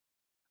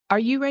Are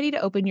you ready to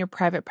open your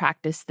private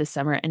practice this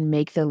summer and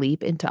make the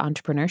leap into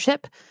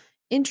entrepreneurship?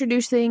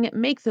 Introducing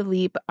Make the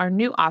Leap, our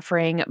new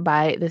offering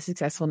by the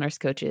Successful Nurse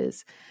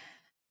Coaches.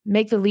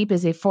 Make the Leap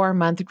is a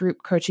 4-month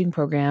group coaching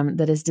program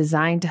that is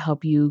designed to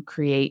help you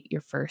create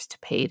your first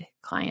paid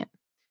client.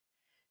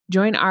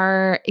 Join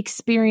our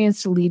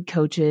experienced lead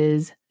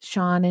coaches,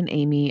 Sean and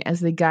Amy,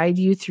 as they guide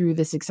you through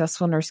the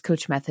Successful Nurse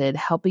Coach method,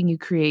 helping you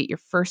create your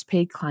first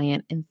paid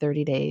client in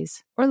 30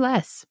 days or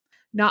less.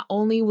 Not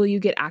only will you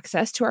get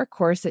access to our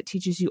course that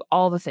teaches you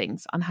all the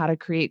things on how to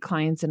create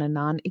clients in a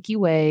non-icky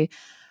way,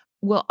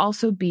 will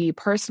also be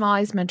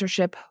personalized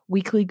mentorship,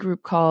 weekly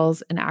group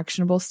calls, and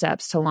actionable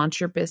steps to launch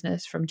your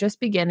business from just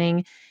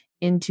beginning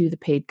into the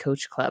paid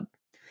coach club.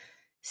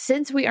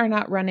 Since we are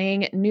not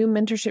running new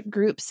mentorship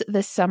groups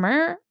this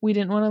summer, we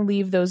didn't want to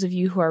leave those of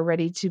you who are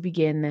ready to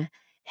begin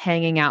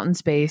hanging out in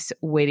space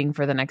waiting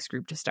for the next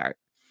group to start.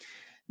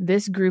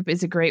 This group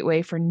is a great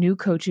way for new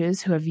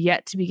coaches who have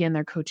yet to begin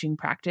their coaching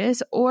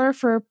practice, or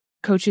for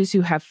coaches who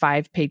have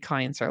 5 paid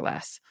clients or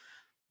less.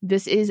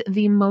 This is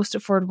the most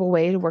affordable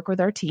way to work with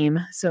our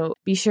team, so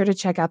be sure to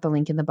check out the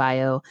link in the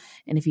bio.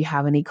 And if you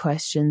have any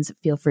questions,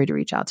 feel free to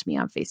reach out to me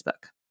on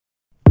Facebook.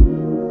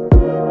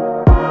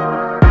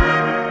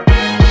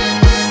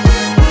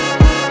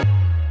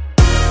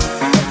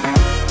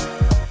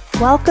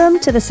 Welcome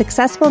to the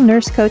Successful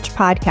Nurse Coach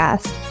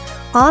podcast.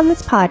 On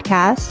this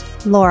podcast,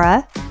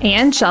 Laura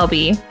and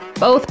Shelby,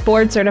 both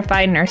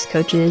board-certified nurse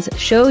coaches,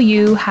 show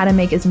you how to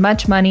make as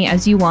much money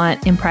as you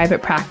want in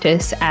private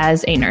practice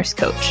as a nurse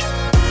coach.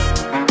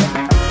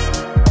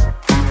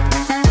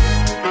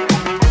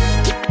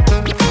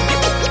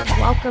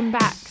 Welcome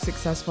back,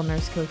 Successful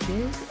Nurse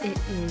Coaches. It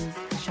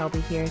is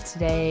Shelby here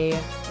today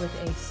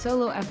with a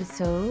solo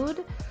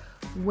episode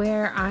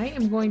where I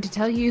am going to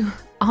tell you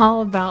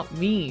all about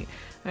me.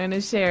 I'm going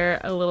to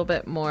share a little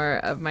bit more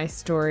of my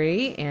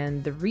story,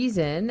 and the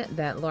reason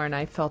that Laura and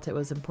I felt it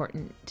was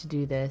important to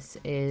do this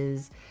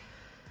is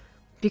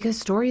because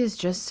story is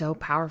just so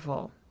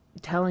powerful.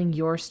 Telling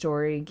your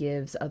story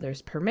gives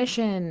others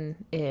permission.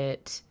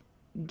 It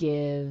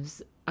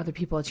gives other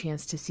people a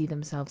chance to see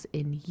themselves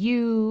in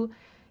you.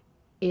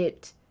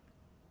 It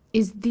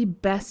is the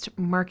best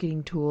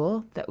marketing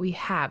tool that we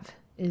have,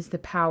 is the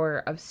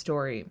power of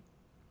story.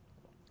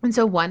 And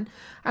so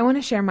I want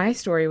to share my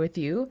story with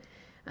you,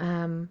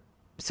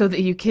 so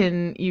that you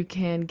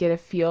can get a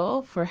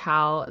feel for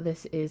how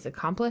this is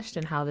accomplished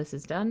and how this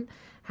is done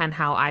and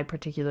how I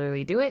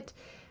particularly do it.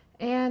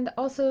 And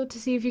also to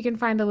see if you can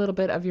find a little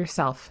bit of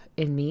yourself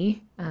in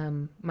me.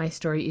 My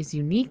story is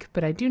unique,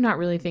 but I do not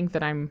really think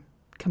that I'm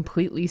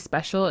completely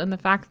special in the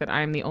fact that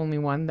I'm the only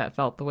one that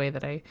felt the way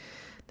that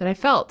I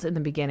felt in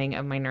the beginning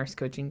of my nurse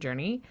coaching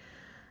journey.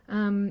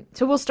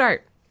 So I'll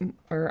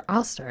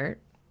start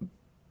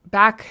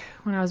back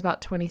when I was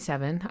about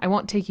 27. I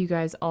won't take you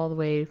guys all the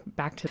way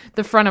back to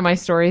the front of my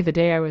story, the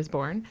day I was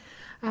born.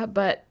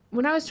 But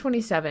when I was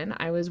 27,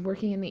 I was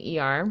working in the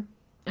ER.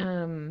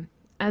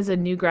 As a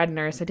new grad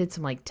nurse, I did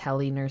some like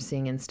tele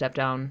nursing and step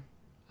down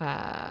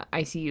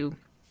ICU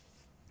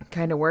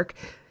kind of work.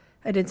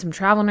 I did some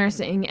travel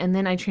nursing, and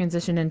then I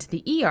transitioned into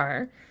the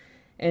ER.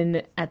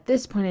 And at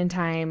this point in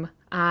time,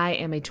 I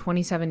am a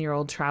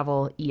 27-year-old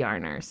travel ER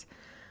nurse.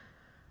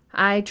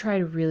 I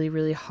tried really,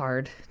 really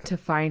hard to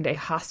find a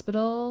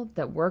hospital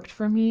that worked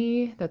for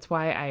me. That's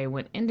why I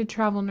went into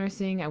travel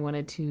nursing. I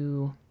wanted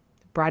to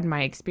broaden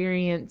my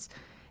experience,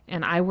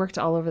 and I worked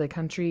all over the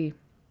country,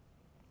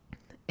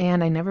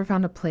 and I never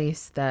found a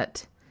place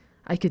that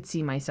I could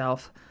see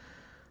myself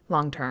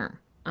long term.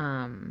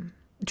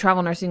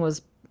 Travel nursing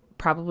was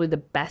probably the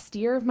best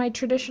year of my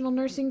traditional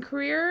nursing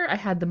career. I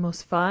had the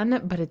most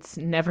fun, but it's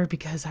never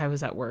because I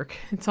was at work.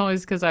 It's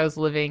always because I was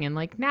living in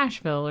like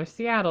Nashville or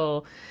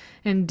Seattle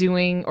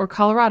or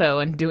Colorado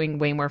and doing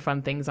way more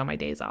fun things on my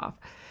days off.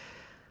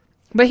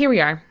 But here we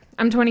are.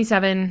 I'm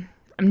 27.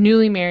 I'm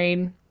newly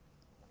married.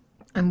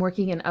 I'm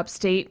working in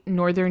upstate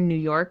northern New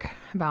York,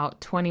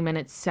 about 20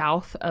 minutes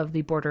south of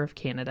the border of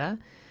Canada.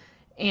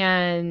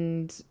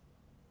 And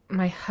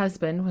my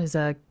husband was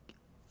a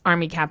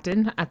Army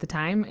captain at the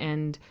time,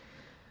 and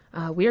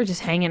we were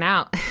just hanging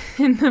out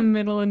in the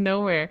middle of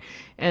nowhere.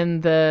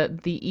 And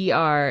the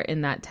ER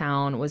in that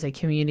town was a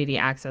community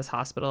access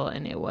hospital,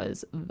 and it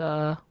was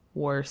the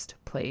worst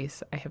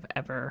place I have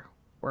ever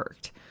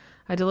worked.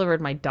 I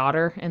delivered my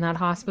daughter in that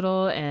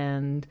hospital,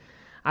 and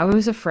I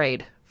was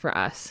afraid for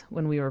us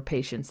when we were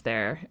patients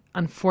there.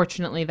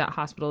 Unfortunately, that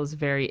hospital is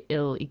very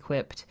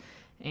ill-equipped,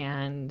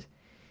 and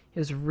it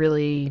was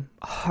really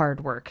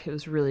hard work. It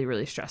was really,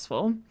 really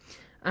stressful.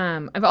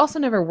 I've also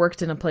never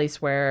worked in a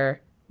place where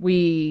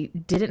we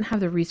didn't have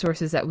the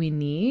resources that we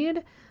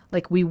need.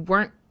 Like, we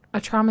weren't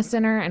a trauma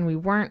center and we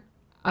weren't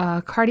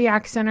a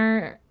cardiac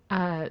center.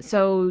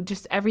 So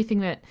just everything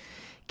that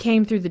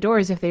came through the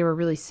doors, if they were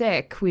really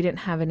sick, we didn't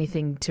have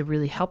anything to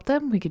really help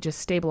them. We could just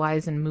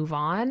stabilize and move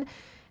on.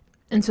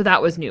 And so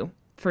that was new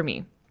for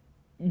me.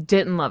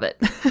 Didn't love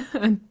it.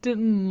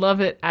 Didn't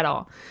love it at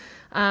all.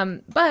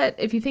 But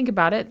if you think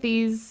about it,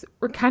 these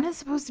were kind of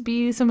supposed to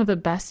be some of the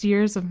best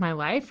years of my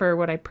life, or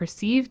what I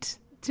perceived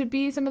to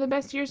be some of the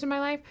best years of my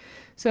life.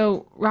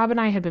 So Rob and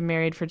I had been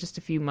married for just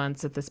a few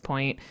months at this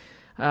point.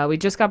 We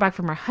just got back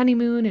from our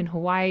honeymoon in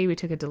Hawaii. We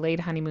took a delayed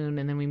honeymoon,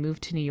 and then we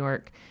moved to New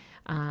York.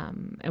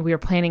 And we were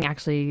planning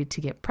actually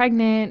to get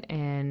pregnant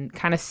and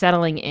kind of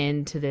settling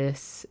into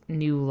this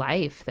new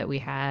life that we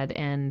had.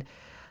 And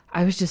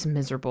I was just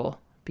miserable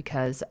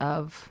because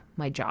of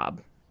my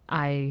job.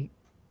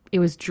 It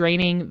was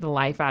draining the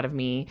life out of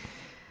me,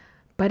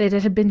 but it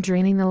had been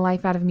draining the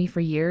life out of me for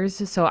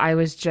years. So I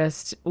was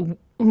just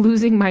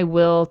losing my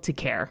will to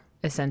care,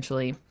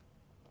 essentially.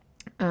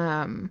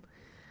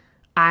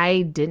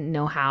 I didn't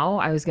know how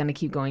I was going to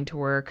keep going to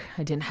work.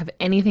 I didn't have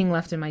anything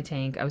left in my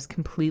tank. I was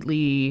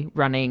completely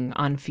running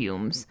on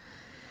fumes,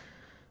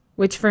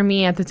 which for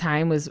me at the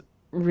time was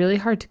really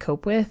hard to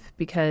cope with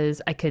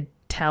because I could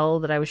tell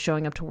that I was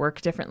showing up to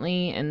work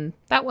differently, and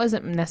that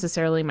wasn't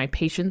necessarily my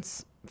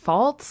patient's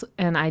fault,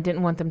 and I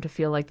didn't want them to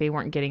feel like they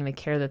weren't getting the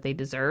care that they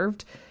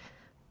deserved.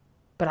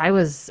 But I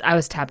was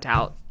tapped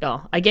out.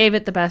 Well, I gave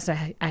it the best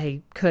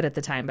I could at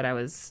the time, but I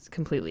was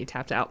completely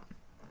tapped out.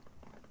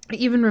 I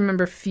even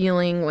remember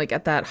feeling like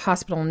at that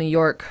hospital in New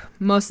York,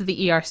 most of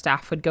the ER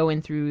staff would go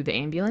in through the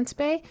ambulance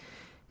bay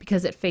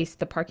because it faced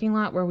the parking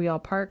lot where we all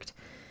parked.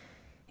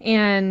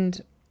 And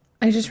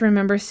I just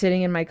remember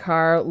sitting in my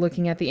car,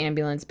 looking at the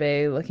ambulance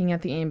bay, looking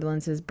at the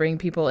ambulances bring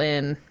people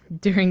in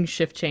during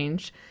shift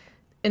change,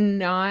 and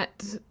not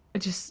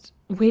just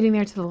waiting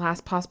there to the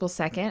last possible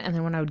second. And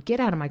then when I would get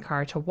out of my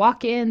car to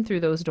walk in through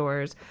those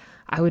doors,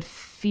 I would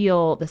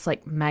feel this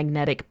like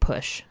magnetic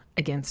push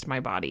against my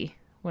body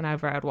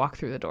whenever I'd walk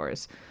through the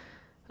doors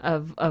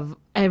of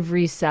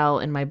every cell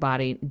in my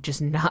body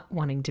just not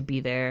wanting to be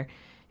there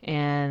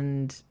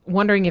and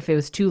wondering if it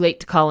was too late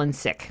to call in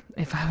sick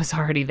if I was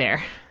already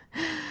there.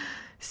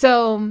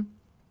 So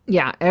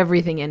yeah,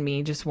 everything in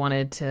me just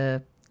wanted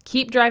to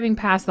keep driving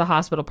past the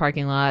hospital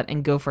parking lot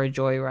and go for a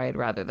joyride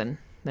rather than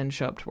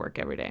show up to work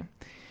every day.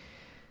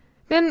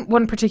 Then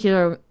one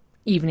particular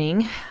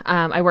evening,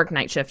 I worked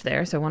night shift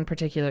there. So one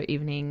particular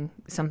evening,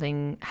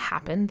 something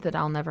happened that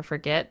I'll never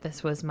forget.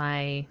 This was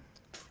my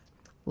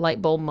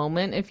light bulb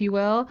moment, if you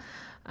will.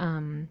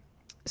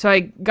 So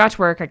I got to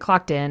work, I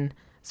clocked in,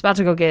 was about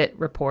to go get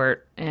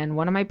report, and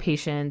one of my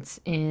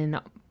patients in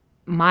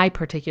my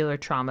particular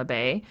trauma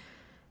bay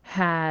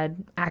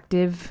had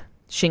active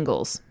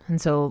shingles.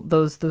 And so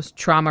those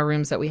trauma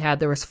rooms that we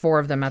had, there was 4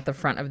 of them at the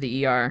front of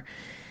the ER.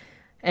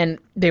 And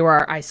they were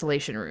our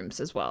isolation rooms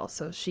as well.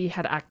 So she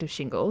had active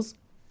shingles.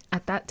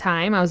 At that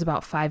time, I was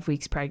about 5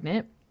 weeks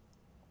pregnant.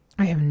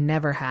 I have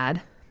never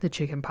had the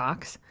chicken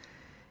pox.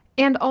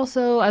 And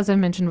also, as I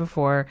mentioned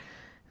before,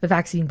 the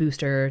vaccine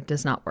booster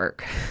does not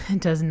work.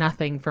 It does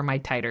nothing for my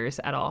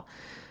titers at all.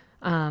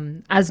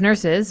 As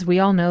nurses, we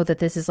all know that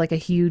this is like a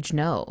huge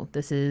no.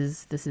 This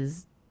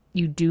is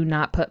you do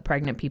not put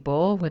pregnant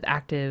people with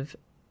active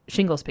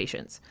shingles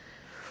patients.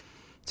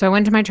 So I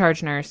went to my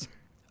charge nurse.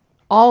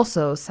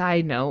 Also,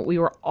 side note, we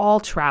were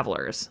all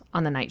travelers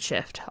on the night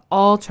shift,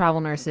 all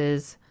travel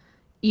nurses.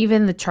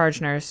 Even the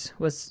charge nurse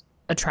was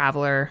a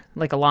traveler,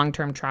 like a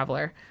long-term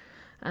traveler,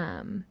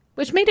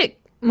 which made it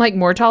like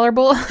more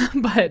tolerable,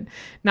 but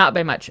not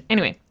by much.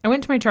 Anyway, I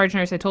went to my charge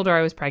nurse. I told her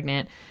I was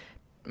pregnant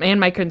and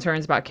my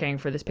concerns about caring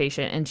for this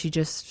patient. And she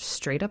just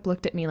straight up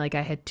looked at me like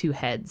I had 2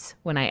 heads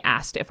when I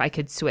asked if I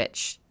could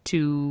switch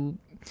to...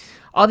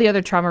 All the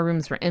other trauma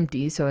rooms were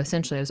empty, so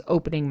essentially I was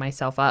opening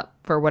myself up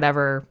for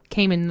whatever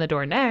came in the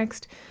door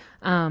next.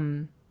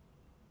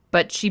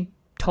 But she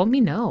told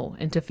me no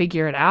and to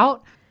figure it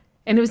out.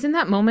 And it was in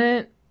that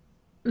moment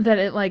that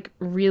it like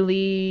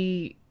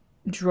really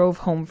drove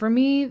home for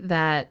me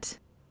that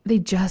they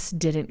just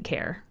didn't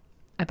care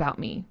about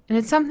me. And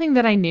it's something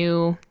that I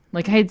knew,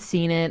 like I had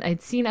seen it.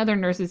 I'd seen other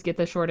nurses get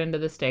the short end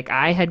of the stick.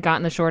 I had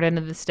gotten the short end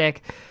of the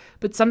stick.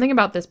 But something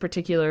about this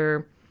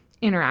particular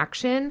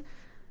interaction,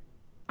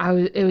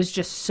 it was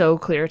just so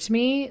clear to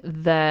me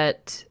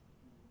that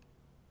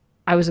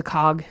I was a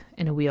cog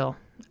in a wheel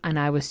and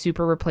I was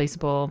super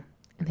replaceable,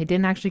 and they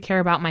didn't actually care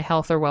about my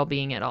health or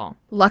well-being at all.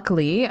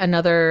 Luckily,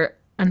 another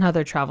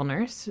travel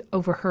nurse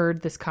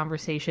overheard this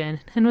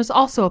conversation and was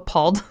also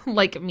appalled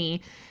like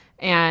me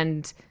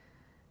and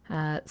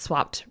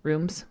swapped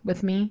rooms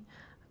with me.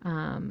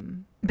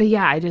 But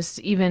yeah, I just,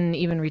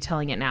 even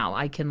retelling it now,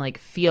 I can like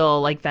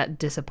feel like that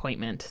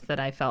disappointment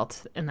that I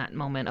felt in that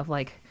moment of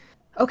like,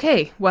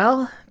 okay,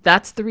 well,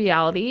 that's the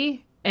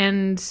reality.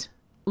 And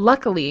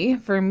luckily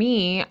for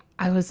me,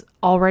 I was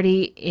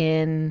already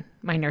in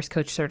my nurse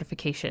coach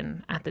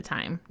certification at the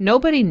time.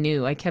 Nobody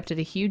knew. I kept it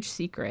a huge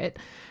secret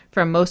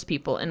from most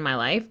people in my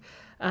life.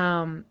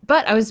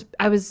 But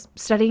I was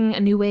studying a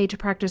new way to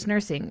practice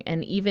nursing.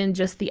 And even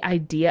just the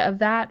idea of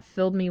that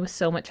filled me with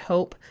so much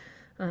hope.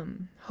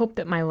 Hope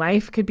that my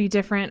life could be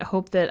different.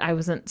 Hope that I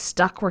wasn't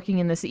stuck working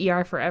in this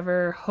ER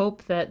forever.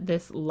 Hope that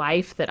this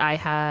life that I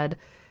had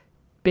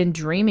been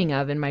dreaming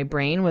of in my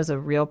brain was a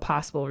real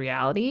possible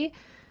reality.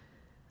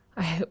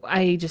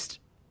 I just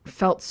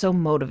felt so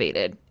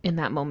motivated in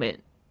that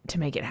moment to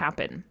make it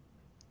happen.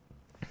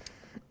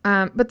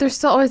 But there's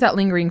still always that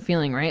lingering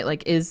feeling, right?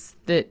 Like, is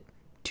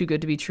too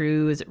good to be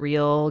true? Is it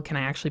real? Can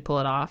I actually pull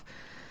it off?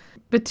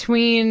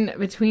 Between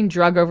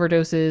drug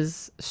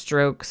overdoses,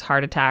 strokes,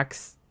 heart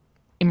attacks,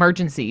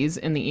 emergencies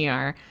in the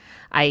ER,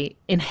 I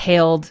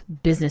inhaled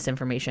business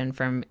information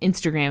from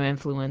Instagram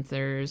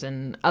influencers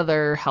and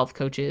other health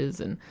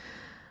coaches. And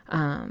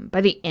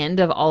by the end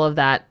of all of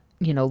that,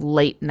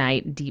 late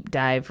night deep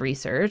dive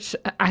research,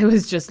 I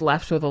was just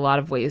left with a lot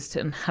of ways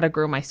on how to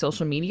grow my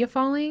social media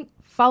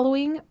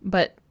following,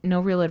 but no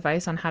real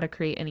advice on how to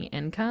create any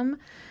income.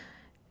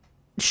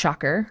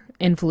 Shocker.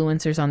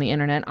 Influencers on the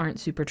internet aren't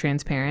super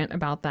transparent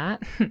about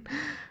that.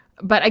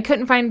 But I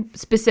couldn't find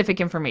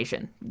specific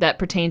information that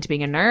pertained to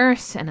being a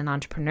nurse and an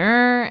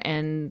entrepreneur.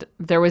 And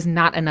there was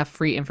not enough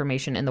free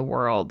information in the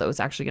world that was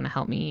actually going to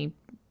help me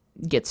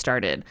get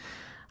started.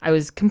 I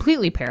was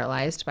completely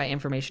paralyzed by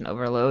information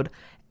overload.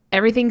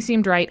 Everything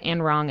seemed right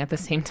and wrong at the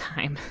same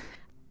time.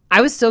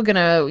 I was still going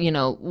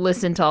to,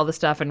 listen to all the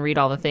stuff and read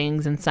all the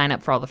things and sign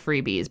up for all the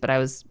freebies, but I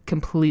was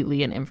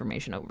completely in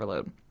information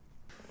overload.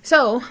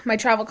 So my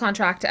travel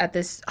contract at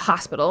this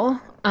hospital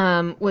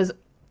was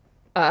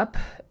up,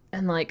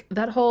 and like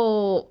that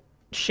whole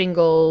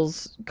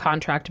shingles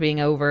contract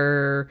being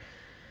over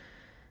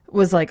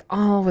was like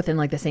all within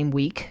like the same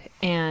week.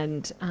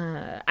 And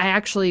I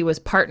actually was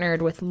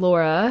partnered with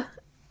Laura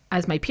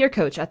as my peer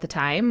coach at the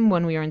time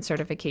when we were in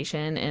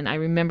certification. And I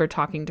remember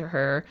talking to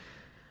her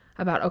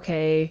about,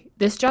 okay,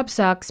 this job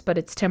sucks, but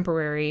it's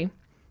temporary.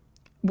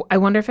 I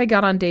wonder if I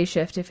got on day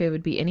shift, if it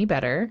would be any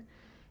better.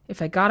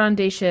 If I got on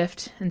day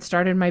shift and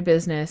started my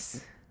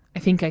business, I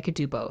think I could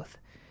do both.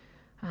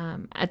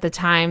 At the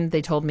time,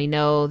 they told me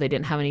no, they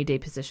didn't have any day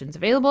positions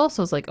available.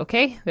 So I was like,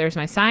 okay, there's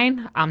my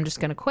sign. I'm just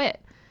going to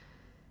quit.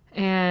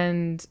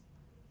 And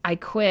I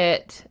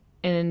quit.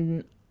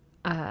 And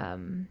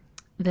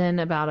then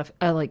about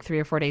like 3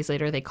 or 4 days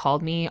later, they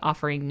called me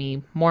offering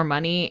me more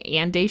money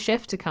and day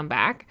shift to come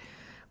back.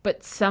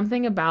 But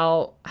something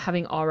about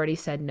having already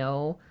said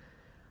no,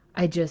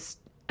 I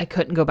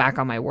couldn't go back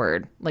on my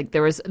word. Like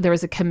there was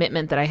a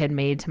commitment that I had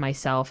made to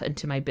myself and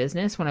to my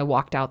business when I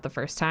walked out the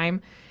first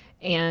time,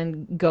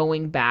 and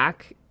going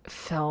back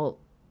felt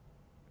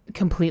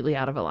completely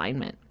out of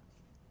alignment.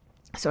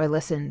 So I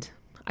listened.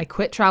 I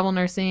quit travel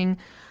nursing.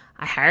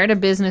 I hired a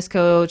business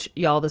coach.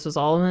 Y'all, this was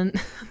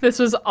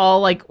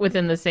all like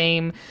within the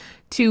same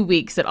 2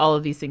 weeks that all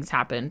of these things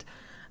happened.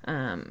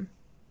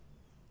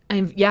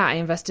 I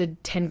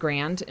invested 10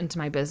 grand into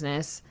my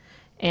business,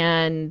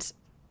 and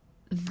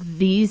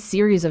these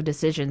series of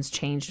decisions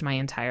changed my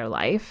entire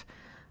life.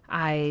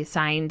 I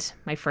signed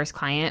my first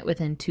client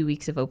within 2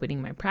 weeks of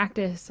opening my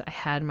practice. I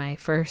had my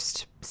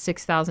first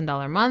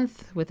 $6,000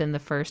 month within the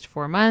first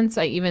 4 months.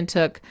 I even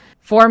took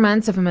 4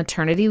 months of a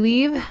maternity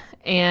leave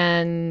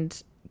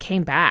and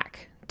came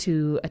back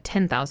to a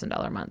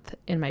 $10,000 month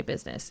in my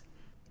business.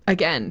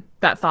 Again,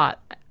 that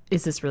thought,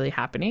 is this really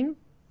happening?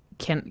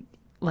 Can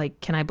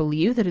I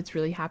believe that it's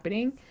really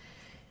happening?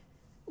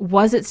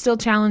 Was it still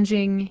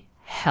challenging?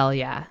 Hell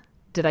yeah.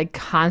 Did I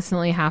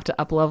constantly have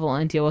to up level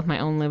and deal with my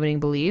own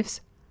limiting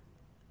beliefs?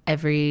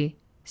 Every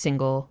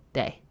single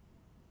day.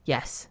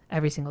 Yes,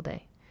 every single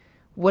day.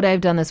 Would I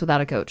have done this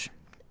without a coach?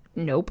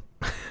 Nope.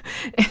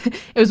 It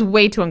was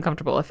way too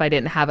uncomfortable if I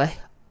didn't have a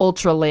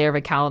ultra layer of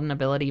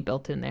accountability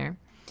built in there.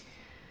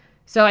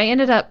 So I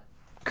ended up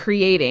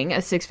creating a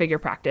 6-figure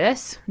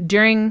practice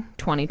during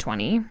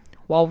 2020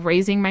 while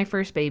raising my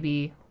first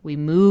baby. We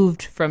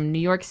moved from New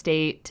York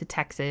State to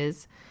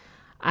Texas.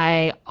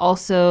 I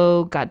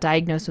also got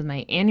diagnosed with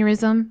my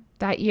aneurysm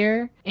that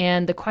year,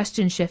 and the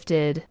question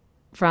shifted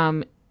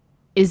from,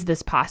 is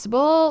this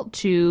possible,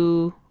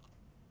 to,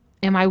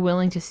 am I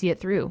willing to see it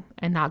through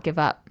and not give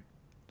up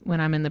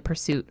when I'm in the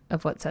pursuit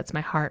of what sets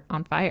my heart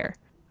on fire?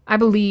 I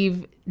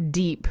believe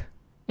deep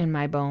in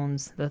my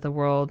bones that the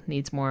world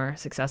needs more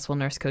successful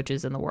nurse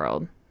coaches in the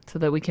world so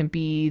that we can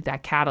be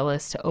that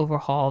catalyst to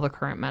overhaul the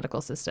current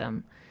medical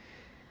system.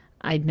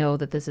 I know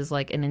that this is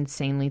like an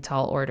insanely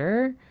tall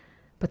order,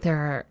 but there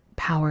are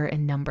power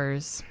in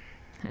numbers.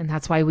 And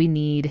that's why we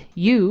need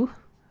you,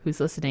 who's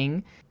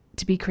listening,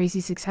 to be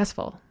crazy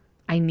successful.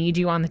 I need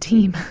you on the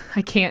team.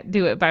 I can't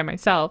do it by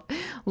myself.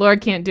 Laura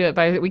can't do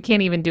it we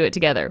can't even do it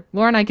together.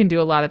 Laura and I can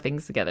do a lot of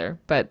things together,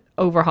 but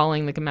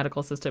overhauling the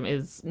medical system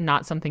is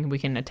not something we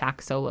can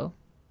attack solo.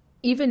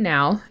 Even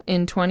now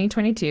in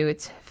 2022,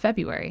 it's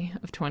February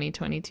of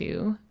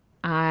 2022,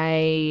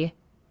 I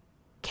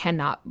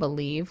cannot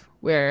believe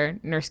where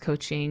nurse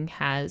coaching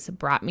has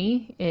brought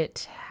me.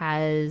 It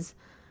has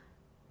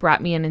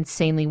brought me an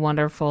insanely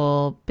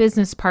wonderful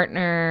business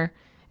partner.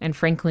 And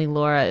frankly,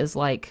 Laura is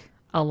like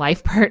a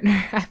life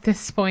partner at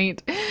this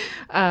point.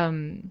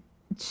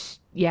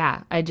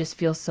 Yeah, I just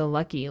feel so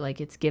lucky.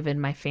 Like, it's given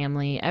my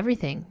family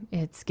everything.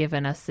 It's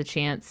given us the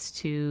chance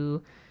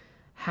to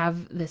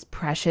have this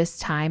precious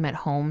time at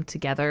home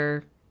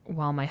together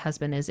while my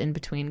husband is in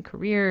between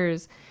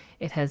careers.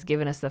 It has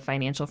given us the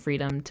financial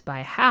freedom to buy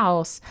a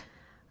house.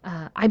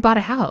 I bought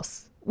a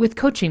house with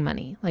coaching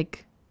money.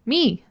 Like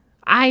me,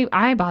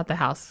 I bought the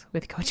house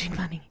with coaching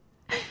money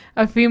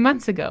a few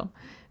months ago.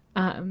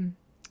 And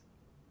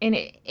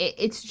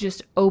it's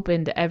just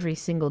opened every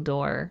single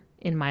door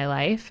in my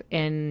life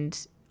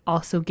and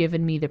also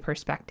given me the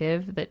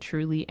perspective that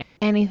truly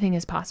anything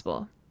is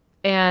possible.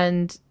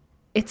 And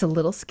it's a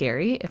little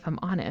scary, if I'm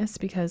honest,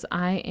 because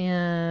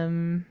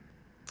I'm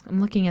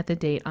looking at the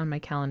date on my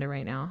calendar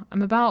right now.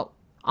 I'm about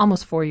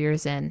almost 4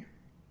 years in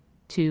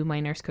to my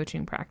nurse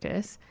coaching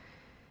practice.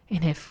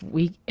 And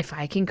if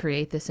I can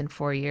create this in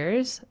 4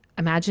 years,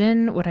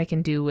 imagine what I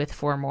can do with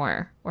 4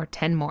 more or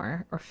 10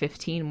 more or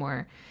 15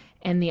 more.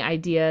 And the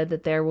idea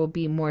that there will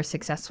be more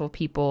successful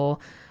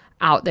people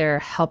out there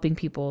helping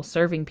people,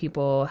 serving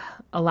people,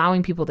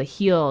 allowing people to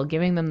heal,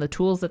 giving them the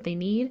tools that they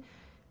need.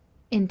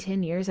 In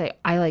 10 years, I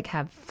like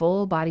have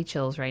full body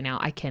chills right now.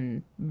 I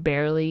can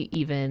barely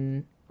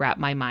even wrap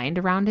my mind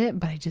around it,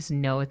 but I just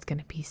know it's going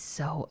to be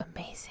so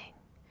amazing.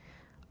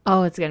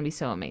 Oh, it's going to be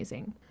so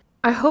amazing.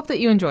 I hope that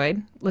you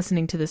enjoyed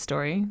listening to this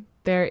story.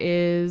 There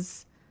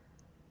is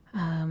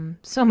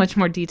so much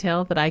more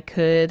detail that I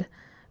could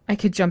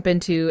jump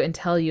into and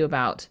tell you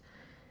about.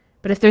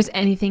 But if there's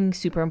anything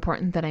super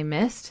important that I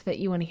missed that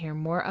you want to hear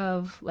more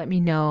of, let me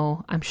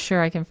know. I'm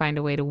sure I can find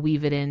a way to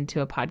weave it into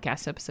a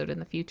podcast episode in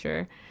the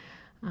future.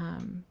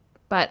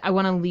 But I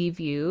want to leave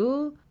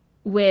you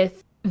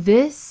with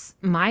this.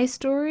 My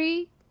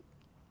story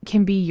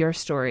can be your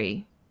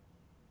story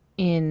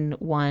in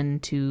 1,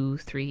 2,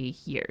 3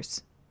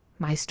 years.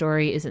 My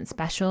story isn't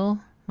special.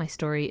 My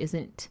story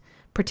isn't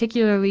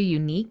particularly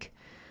unique.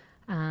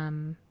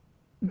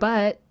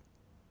 But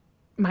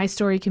my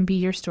story can be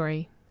your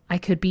story. I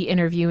could be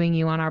interviewing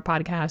you on our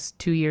podcast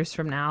 2 years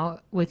from now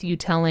with you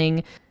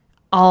telling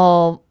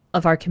all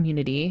of our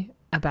community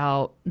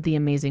about the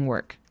amazing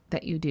work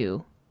that you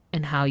do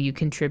and how you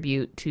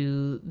contribute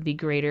to the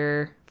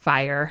greater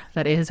fire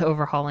that is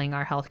overhauling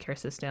our healthcare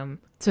system.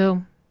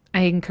 So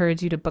I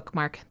encourage you to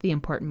bookmark the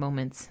important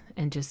moments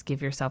and just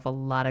give yourself a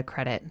lot of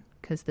credit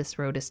because this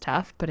road is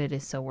tough, but it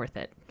is so worth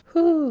it.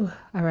 Whew.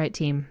 All right,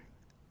 team.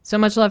 So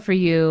much love for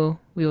you.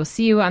 We will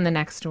see you on the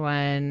next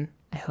one.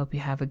 I hope you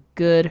have a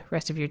good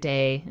rest of your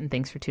day, and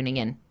thanks for tuning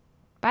in.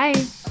 Bye.